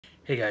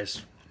Hey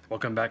guys,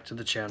 welcome back to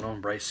the channel.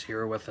 Bryce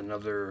here with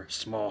another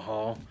small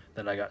haul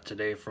that I got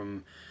today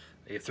from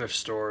a thrift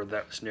store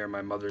that was near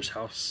my mother's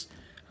house.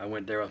 I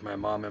went there with my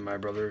mom and my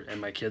brother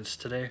and my kids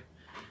today,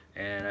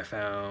 and I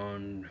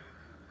found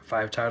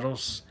 5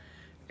 titles,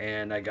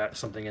 and I got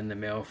something in the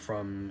mail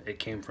from, it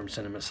came from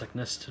Cinema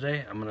Sickness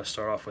today. I'm going to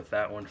start off with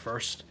that one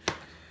first.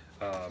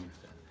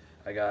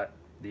 I got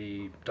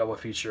the double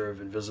feature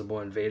of Invisible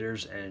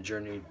Invaders and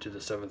Journey to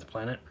the Seventh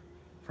Planet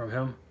from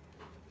him.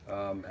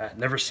 I'd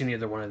never seen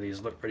either one of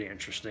these. Looked pretty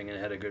interesting and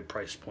had a good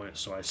price point,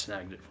 so I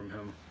snagged it from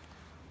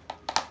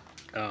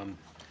him.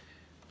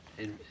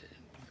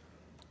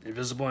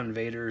 Invisible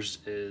Invaders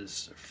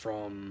is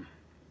from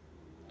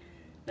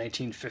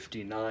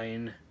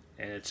 1959,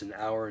 and it's an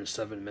hour and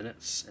 7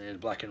 minutes and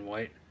black and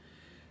white.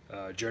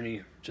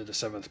 Journey to the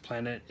Seventh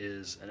Planet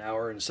is an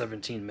hour and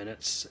 17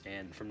 minutes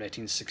and from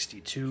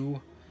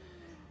 1962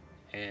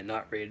 and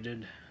not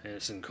rated, and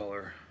it's in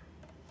color.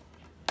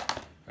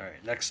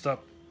 Alright, next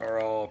up are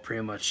all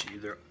pretty much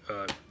either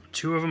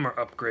 2 of them are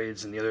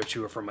upgrades and the other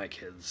 2 are for my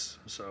kids.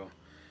 So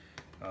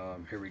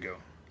here we go.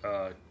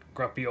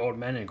 Grumpy Old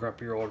Men and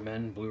Grumpier Old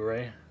Men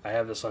Blu-ray. I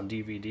have this on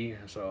DVD,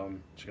 so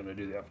I'm just gonna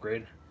do the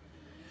upgrade.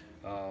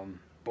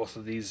 Both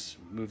of these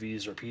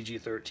movies are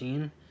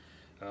PG-13.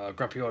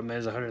 Grumpy Old Men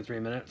is 103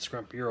 minutes.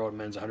 Grumpier Old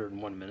Men is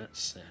 101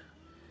 minutes,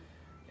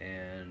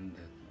 and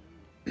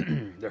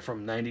they're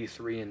from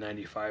 93 and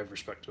 95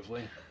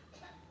 respectively.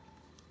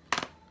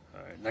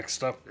 Alright,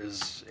 next up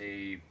is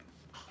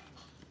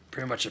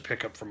pretty much a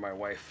pickup from my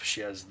wife.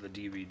 She has the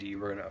DVD.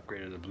 We're going to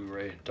upgrade to the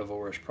Blu-ray. Devil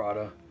Wears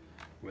Prada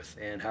with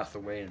Anne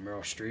Hathaway and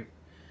Meryl Streep.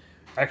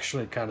 I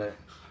actually kind of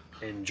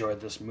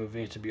enjoyed this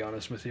movie, to be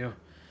honest with you.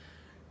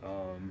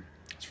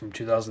 It's from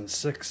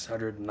 2006,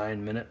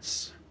 109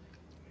 minutes,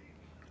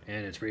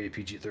 and it's rated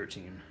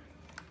PG-13.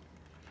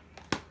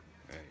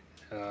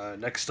 Alright,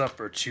 next up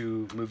are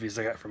 2 movies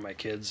I got from my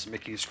kids.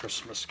 Mickey's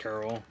Christmas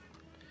Carol.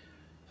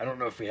 I don't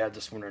know if we had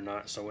this one or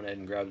not, so I went ahead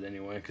and grabbed it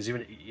anyway, because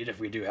even if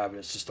we do have it,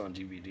 it's just on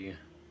DVD.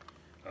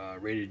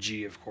 Rated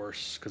G, of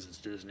course, because it's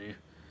Disney,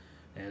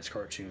 and it's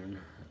cartoon.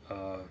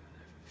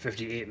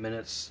 58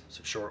 minutes, it's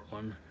a short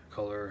one,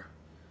 color,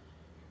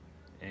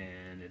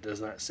 and it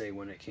does not say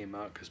when it came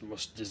out, because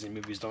most Disney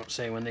movies don't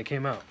say when they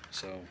came out,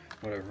 so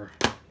whatever.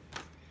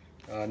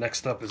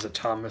 Next up is a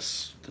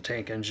Thomas the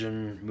Tank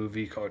Engine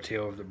movie called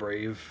Tale of the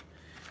Brave.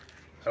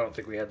 I don't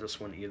think we had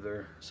this one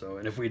either, so,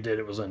 and if we did,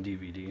 it was on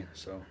DVD,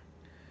 so.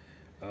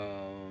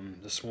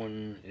 This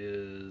one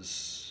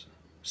is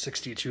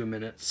 62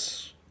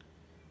 minutes,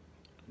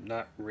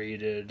 not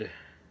rated,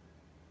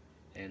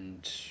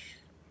 and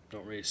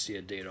don't really see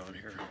a date on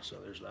here, so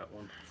there's that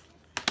one.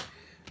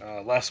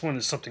 Last one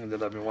is something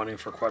that I've been wanting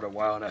for quite a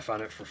while, and I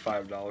found it for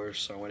 $5,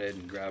 so I went ahead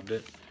and grabbed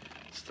it.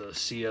 It's the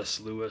C.S.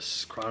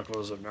 Lewis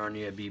Chronicles of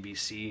Narnia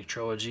BBC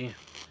trilogy.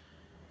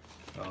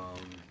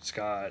 It's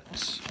got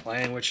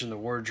Lion, Witch, and the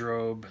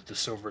Wardrobe, The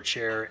Silver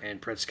Chair,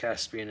 and Prince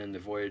Caspian and the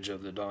Voyage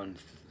of the Dawn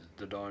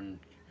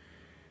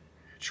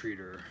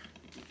Treader.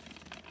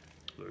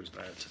 There's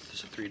that.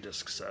 It's a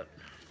 3-disc set.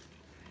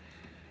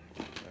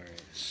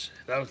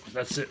 Alright,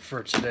 that's it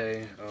for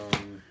today.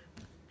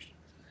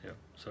 Yeah,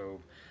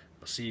 so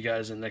I'll see you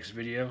guys in the next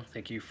video.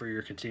 Thank you for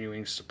your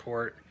continuing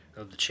support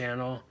of the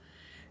channel,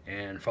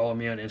 and follow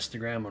me on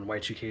Instagram on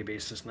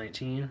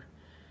Y2KBasis19,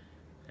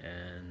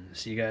 and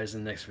see you guys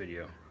in the next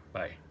video.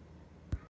 Bye.